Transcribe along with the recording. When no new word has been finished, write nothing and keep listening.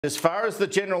As far as the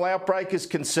general outbreak is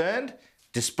concerned,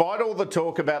 despite all the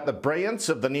talk about the brilliance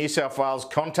of the New South Wales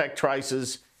contact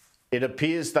tracers, it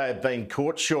appears they have been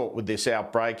caught short with this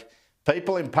outbreak.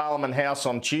 People in Parliament House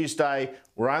on Tuesday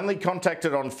were only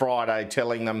contacted on Friday,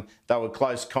 telling them they were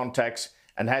close contacts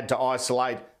and had to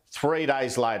isolate 3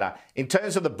 days later. In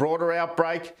terms of the broader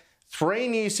outbreak, 3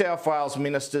 New South Wales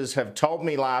ministers have told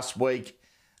me last week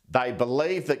they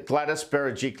believe that Gladys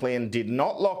Berejiklian did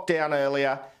not lock down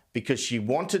earlier because she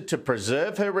wanted to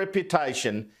preserve her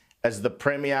reputation as the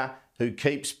Premier who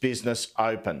keeps business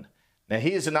open. Now,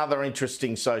 here's another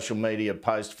interesting social media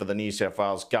post for the New South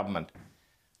Wales government.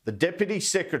 The Deputy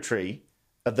Secretary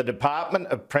of the Department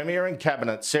of Premier and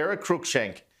Cabinet, Sarah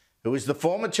Cruikshank, who is the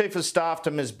former Chief of Staff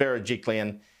to Ms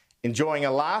Berejiklian, enjoying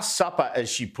a last supper, as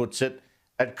she puts it,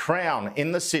 at Crown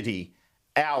in the city,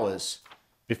 hours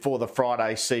before the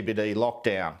Friday CBD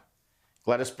lockdown.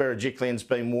 Gladys Berejiklian's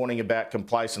been warning about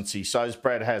complacency, so's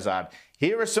Brad Hazzard.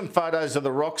 Here are some photos of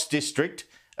the Rocks district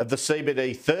of the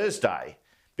CBD Thursday,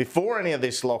 before any of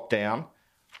this lockdown,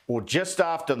 or just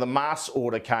after the mask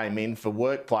order came in for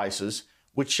workplaces,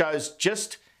 which shows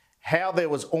just how there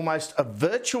was almost a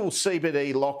virtual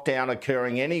CBD lockdown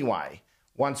occurring anyway,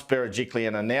 once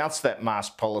Berejiklian announced that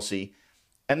mask policy.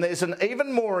 And there's an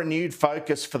even more renewed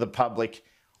focus for the public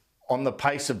on the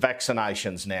pace of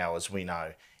vaccinations now, as we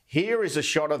know. Here is a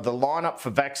shot of the lineup for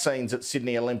vaccines at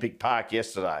Sydney Olympic Park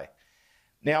yesterday.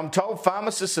 Now, I'm told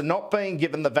pharmacists are not being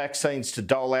given the vaccines to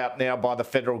dole out now by the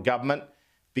federal government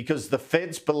because the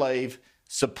feds believe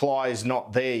supply is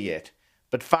not there yet.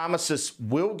 But pharmacists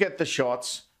will get the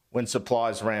shots when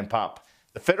supplies ramp up.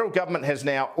 The federal government has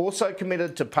now also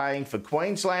committed to paying for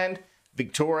Queensland,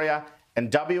 Victoria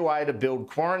and WA to build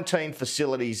quarantine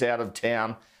facilities out of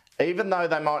town, even though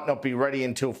they might not be ready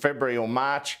until February or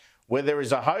March, where there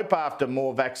is a hope after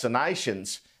more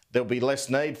vaccinations there'll be less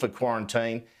need for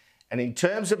quarantine. And in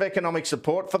terms of economic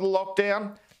support for the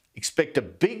lockdown, expect a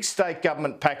big state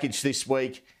government package this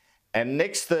week. And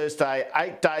next Thursday,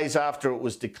 8 days after it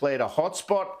was declared a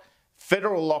hotspot,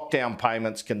 federal lockdown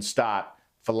payments can start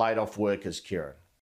for laid-off workers, Kieran.